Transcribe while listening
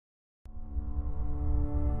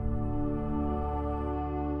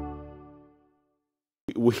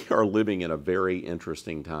we are living in a very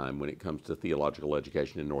interesting time when it comes to theological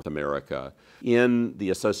education in North America. In the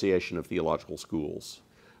Association of Theological Schools,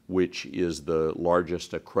 which is the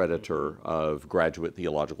largest accreditor of graduate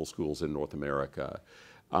theological schools in North America,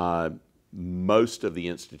 most of the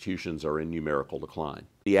institutions are in numerical decline.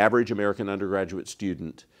 The average American undergraduate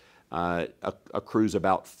student accrues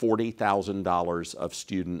about $40,000 of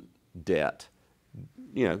student debt.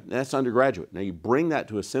 You know, that's undergraduate. Now you bring that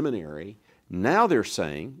to a seminary, now they're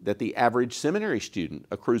saying that the average seminary student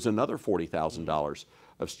accrues another $40,000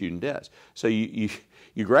 of student debt. So you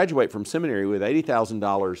graduate from seminary with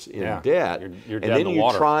 $80,000 in debt, you're and dead then in the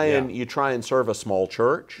water. you try and serve a small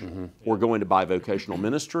church, or go into bivocational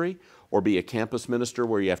ministry, or be a campus minister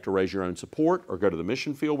where you have to raise your own support, or go to the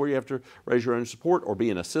mission field where you have to raise your own support, or be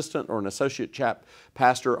an assistant or an associate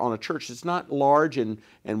pastor on a church that's not large and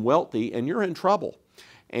wealthy, and you're in trouble.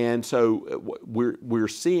 And so we're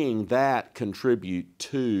seeing that contribute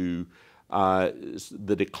to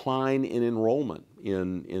the decline in enrollment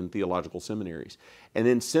in theological seminaries. And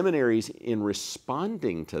then seminaries, in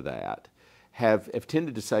responding to that, have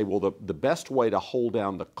tended to say, well, the best way to hold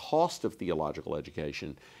down the cost of theological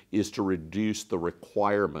education is to reduce the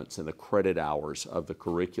requirements and the credit hours of the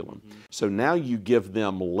curriculum. So now you give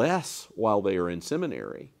them less while they are in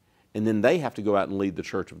seminary, and then they have to go out and lead the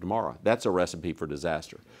church of tomorrow. That's a recipe for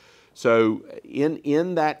disaster. So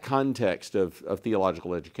in that context of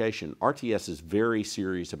theological education, RTS is very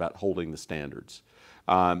serious about holding the standards.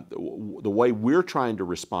 The way we're trying to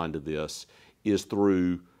respond to this is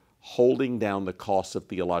through holding down the costs of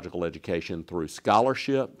theological education through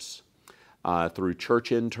scholarships, through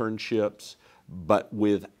church internships, but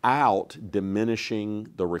without diminishing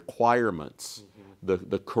the requirements,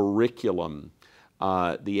 the curriculum,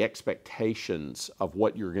 the expectations of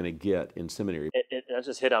what you're going to get in seminary. I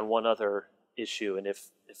just hit on one other issue, and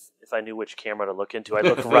if I knew which camera to look into, I'd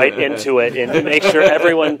look right into it and make sure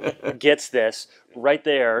everyone gets this right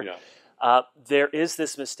there. Yeah. There is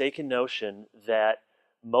this mistaken notion that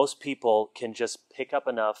most people can just pick up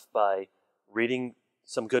enough by reading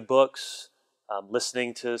some good books,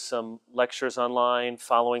 listening to some lectures online,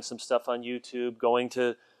 following some stuff on YouTube, going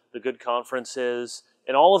to the good conferences,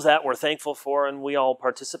 and all of that we're thankful for, and we all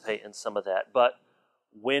participate in some of that. But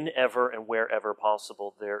whenever and wherever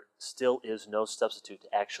possible, there still is no substitute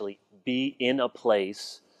to actually be in a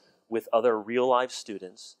place with other real-life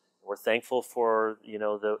students. We're thankful for, you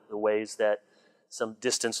know, the ways that some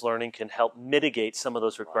distance learning can help mitigate some of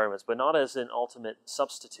those requirements, but not as an ultimate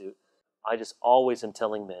substitute. I just always am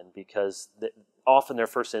telling men, because often their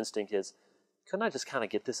first instinct is, couldn't I just kind of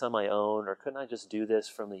get this on my own, or couldn't I just do this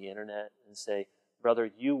from the internet? And say,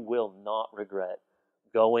 brother, you will not regret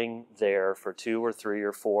going there for 2 or 3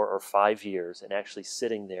 or 4 or 5 years and actually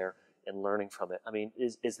sitting there and learning from it. I mean,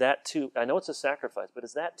 is that too, I know it's a sacrifice, but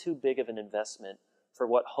is that too big of an investment for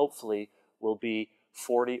what hopefully will be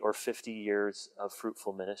 40 or 50 years of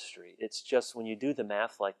fruitful ministry? It's just, when you do the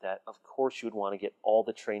math like that, of course you would want to get all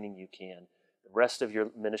the training you can. The rest of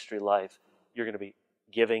your ministry life, you're going to be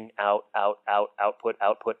giving output.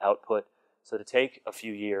 So to take a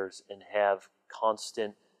few years and have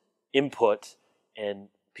constant input and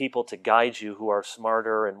people to guide you who are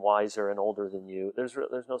smarter and wiser and older than you, there's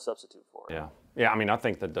no substitute for it. Yeah. I mean, I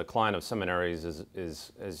think the decline of seminaries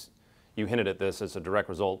is as you hinted at this, as a direct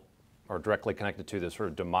result, or directly connected to this sort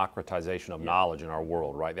of democratization of knowledge in our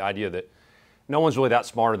world, right? The idea that no one's really that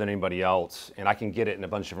smarter than anybody else, and I can get it in a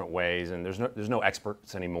bunch of different ways, and there's no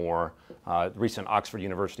experts anymore. The recent Oxford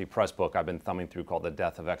University Press book I've been thumbing through, called The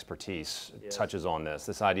Death of Expertise, touches on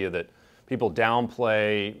this idea that people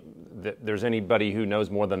downplay that there's anybody who knows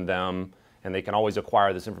more than them, and they can always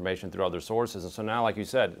acquire this information through other sources. And so now, like you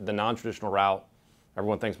said, the non-traditional route,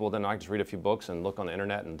 everyone thinks, well, then I can just read a few books and look on the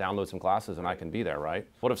internet and download some classes and I can be there, right?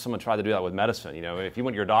 What if someone tried to do that with medicine? You know, if you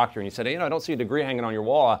went to your doctor and you said, hey, you know, I don't see a degree hanging on your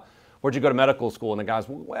wall. Where'd you go to medical school? And the guy's,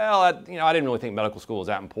 well, I didn't really think medical school was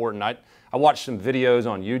that important. I watched some videos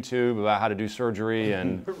on YouTube about how to do surgery,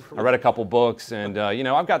 and I read a couple books, and you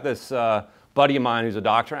know, I've got this buddy of mine who's a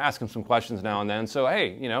doctor. I ask him some questions now and then. So,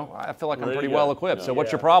 hey, you know, I feel like I'm pretty well equipped. So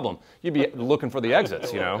what's your problem? You'd be looking for the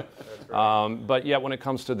exits, you know. But yet when it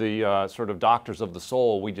comes to the sort of doctors of the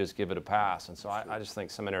soul, we just give it a pass. And so I just think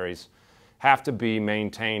seminaries have to be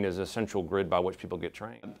maintained as a central grid by which people get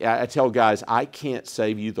trained. I tell guys, I can't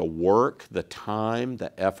save you the work, the time,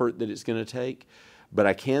 the effort that it's going to take, but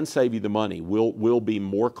I can save you the money. We'll be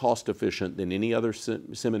more cost efficient than any other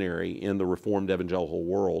seminary in the Reformed evangelical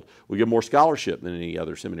world. We get more scholarship than any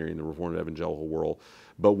other seminary in the Reformed evangelical world,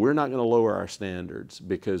 but we're not going to lower our standards,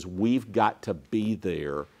 because we've got to be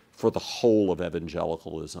there for the whole of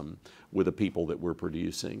evangelicalism with the people that we're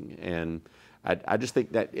producing. And I just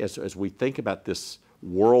think that as we think about this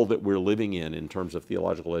world that we're living in terms of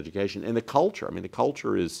theological education and the culture, I mean, the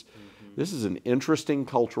culture is, this is an interesting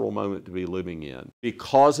cultural moment to be living in.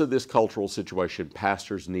 Because of this cultural situation,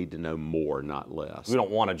 pastors need to know more, not less. We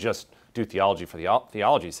don't want to just do theology for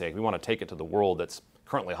theology's sake. We want to take it to the world that's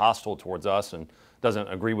currently hostile towards us and doesn't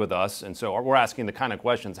agree with us. And so we're asking the kind of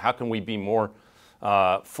questions: how can we be more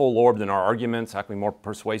full-orbed in our arguments? How can we be more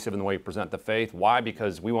persuasive in the way we present the faith? Why?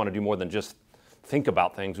 Because we want to do more than just think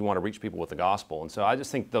about things. We want to reach people with the gospel. And so I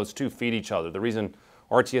just think those two feed each other. The reason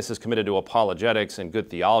RTS is committed to apologetics and good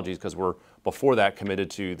theology is because we're, before that,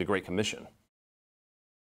 committed to the Great Commission.